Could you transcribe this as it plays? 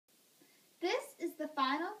the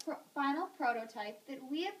final prototype that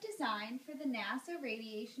we have designed for the NASA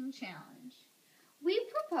Radiation Challenge. We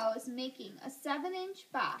propose making a 7-inch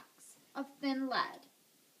box of thin lead.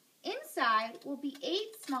 Inside will be 8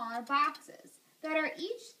 smaller boxes that are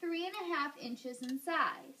each 3.5 inches in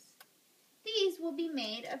size. These will be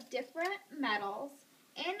made of different metals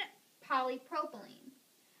and polypropylene,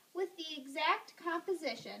 with the exact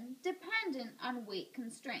composition dependent on weight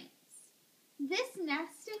constraints. This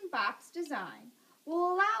nesting box design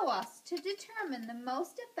will allow us to determine the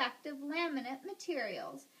most effective laminate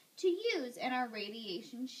materials to use in our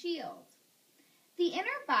radiation shield. The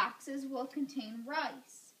inner boxes will contain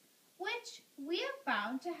rice, which we have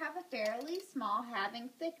found to have a fairly small halving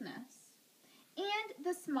thickness, and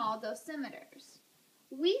the small dosimeters.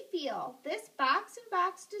 We feel this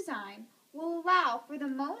box-in-box design will allow for the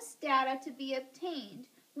most data to be obtained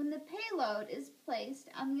when the payload is placed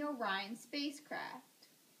on the Orion spacecraft.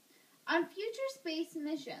 On future space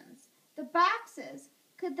missions, the boxes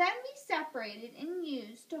could then be separated and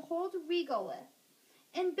used to hold regolith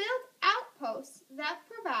and build outposts that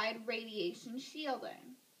provide radiation shielding.